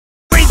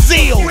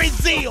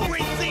Brazil.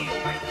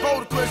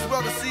 Vodacris,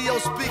 welcome CEO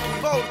speaking.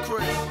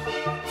 Vodacris.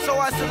 So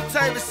I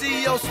Entertainment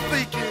CEO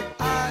speaking.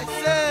 I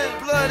said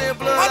blood in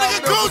blood. My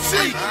nigga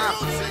Gucci.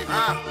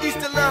 East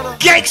Atlanta.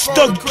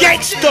 Gangsta.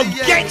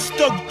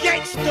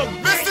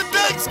 Mr.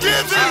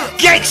 Thanksgiving.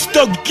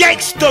 Gangsta.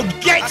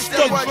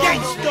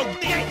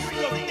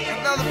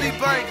 Another beat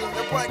banger.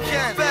 That boy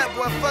Ken. Fat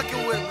boy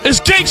fucking with me.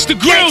 It's Gangsta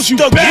Grills, you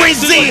Gangsta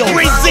bastard.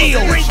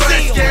 Brazil.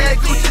 Trash can,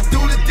 Gucci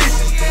do the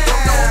dishes.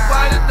 Don't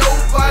nobody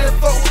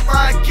fuck with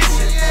my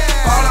kitchen.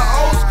 All the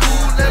old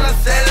school, then I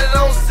set it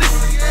on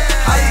 60.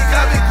 How you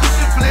got me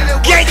Gucci plenty?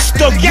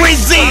 Gangsta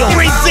Brazil.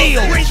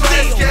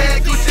 Trash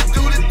can, Gucci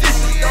do the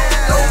dishes. Don't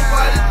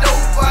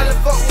nobody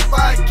fuck with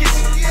my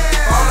kitchen.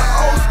 All the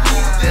old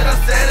school, then I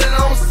set it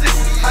on 60.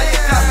 How you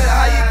got me?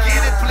 How you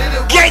get it? Plenty.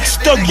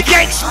 Gangsta.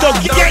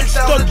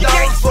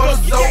 For the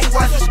soul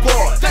washing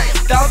squad.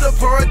 $1,000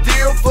 per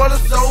deal for the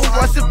soul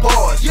washing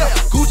bars.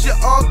 Gucci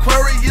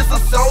Aquarius, a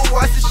soul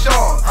washing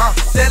shark.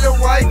 Selling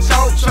white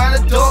chalk, trying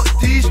to duck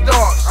these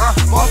stars.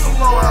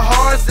 Barcelona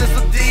hard since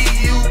a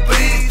DUB.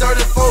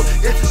 34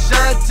 inch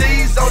shine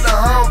tees on the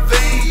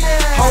Humvee.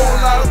 Whole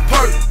lot of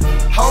perk,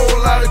 whole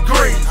lot of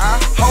green,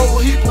 whole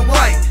heap of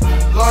white,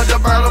 large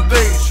amount of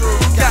beans.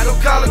 Got no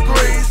collard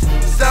greens,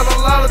 sell a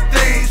lot of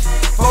things.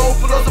 4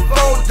 plus a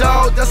 4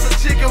 dog, that's a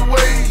chicken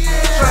wing.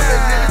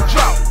 Trapping in the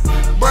drought,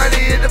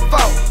 money in the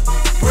vault.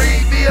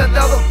 Bring me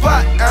another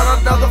pot and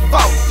another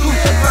vault.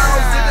 Gucci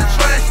pounds in the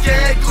trash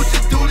can,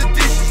 Gucci do the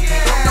dishes.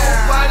 Don't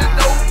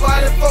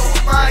nobody fuck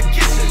with my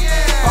kitchen.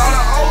 All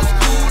the old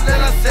school,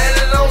 then I set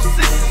it on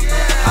 60.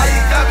 How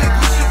you got me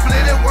Gucci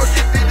plenty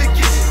working in the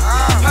kitchen.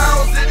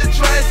 Pounds in the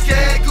trash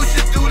can,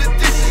 Gucci do the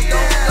dishes.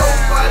 Don't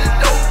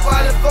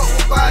nobody fuck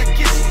with my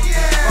kitchen.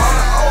 All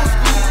the old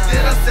school,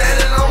 then I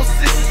set it on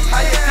 60.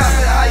 How you got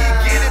me, how you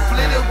get it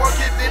plenty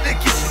working in the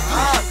kitchen.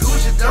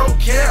 Gucci don't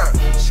care,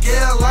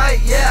 scale like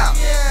yeah.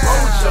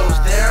 Mojo's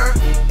there,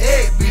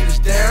 egg beaters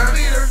there.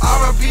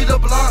 R&B the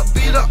block,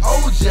 be the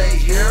OJ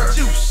here.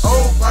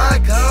 Oh my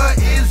God,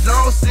 it's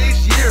on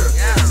 6 years.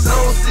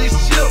 Zone 6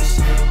 chips,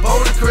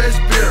 Boulder Crest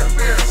beer.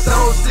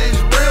 Zone 6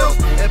 reels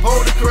and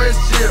Boulder Crest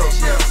chills.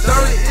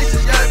 30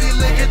 inches got me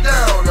licking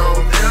down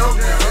on them.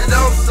 And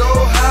I'm so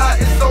high,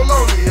 it's so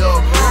lonely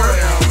up here.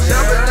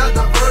 Jumping out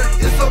the vert,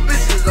 it's some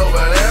bitches over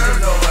there.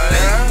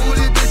 Big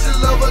booty bitches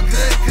love a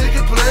good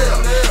cooking player.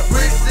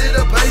 Bricks in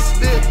the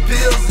basement,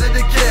 pills in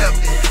the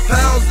cabinet.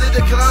 Pounds in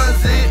the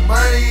closet,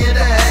 money in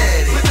the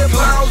attic. Put the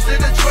pounds in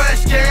the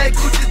trash can,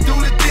 Gucci do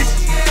the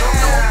dishes. Don't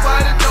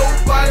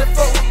nobody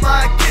fuck with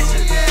my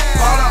kitchen.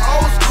 All the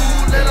old school,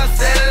 then I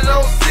set it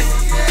on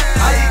 60.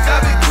 How you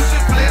got me Gucci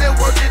plenty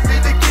working in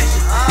the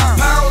kitchen.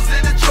 Pounds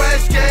in the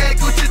trash can,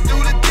 Gucci do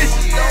the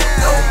dishes.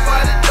 Don't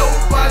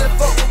nobody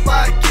fuck with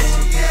my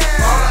kitchen.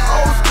 All the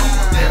old school,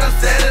 then I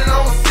set it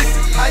on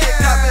 60. How you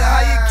got me,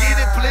 how you get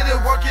it plenty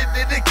working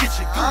in the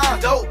kitchen. Gucci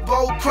dope,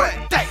 bowl crack.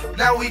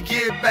 Now we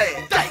get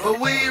bad, but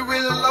we ain't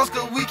really lost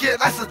cause we can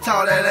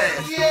isotol that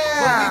ass.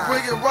 When we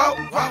bring it raw,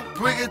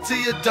 bring it to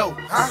your dough.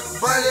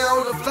 Money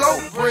on the floor,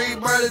 bring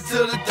money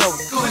to the dough.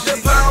 Gucci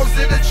pounds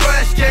in the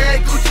trash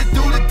can, Gucci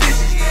do the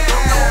dishes.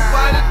 Don't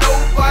nobody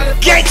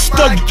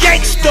Gangsta.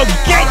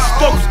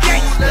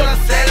 Then I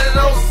set it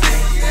on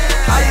 60.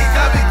 How you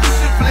got me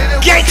Gucci plenty?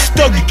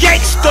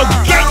 Gangsta.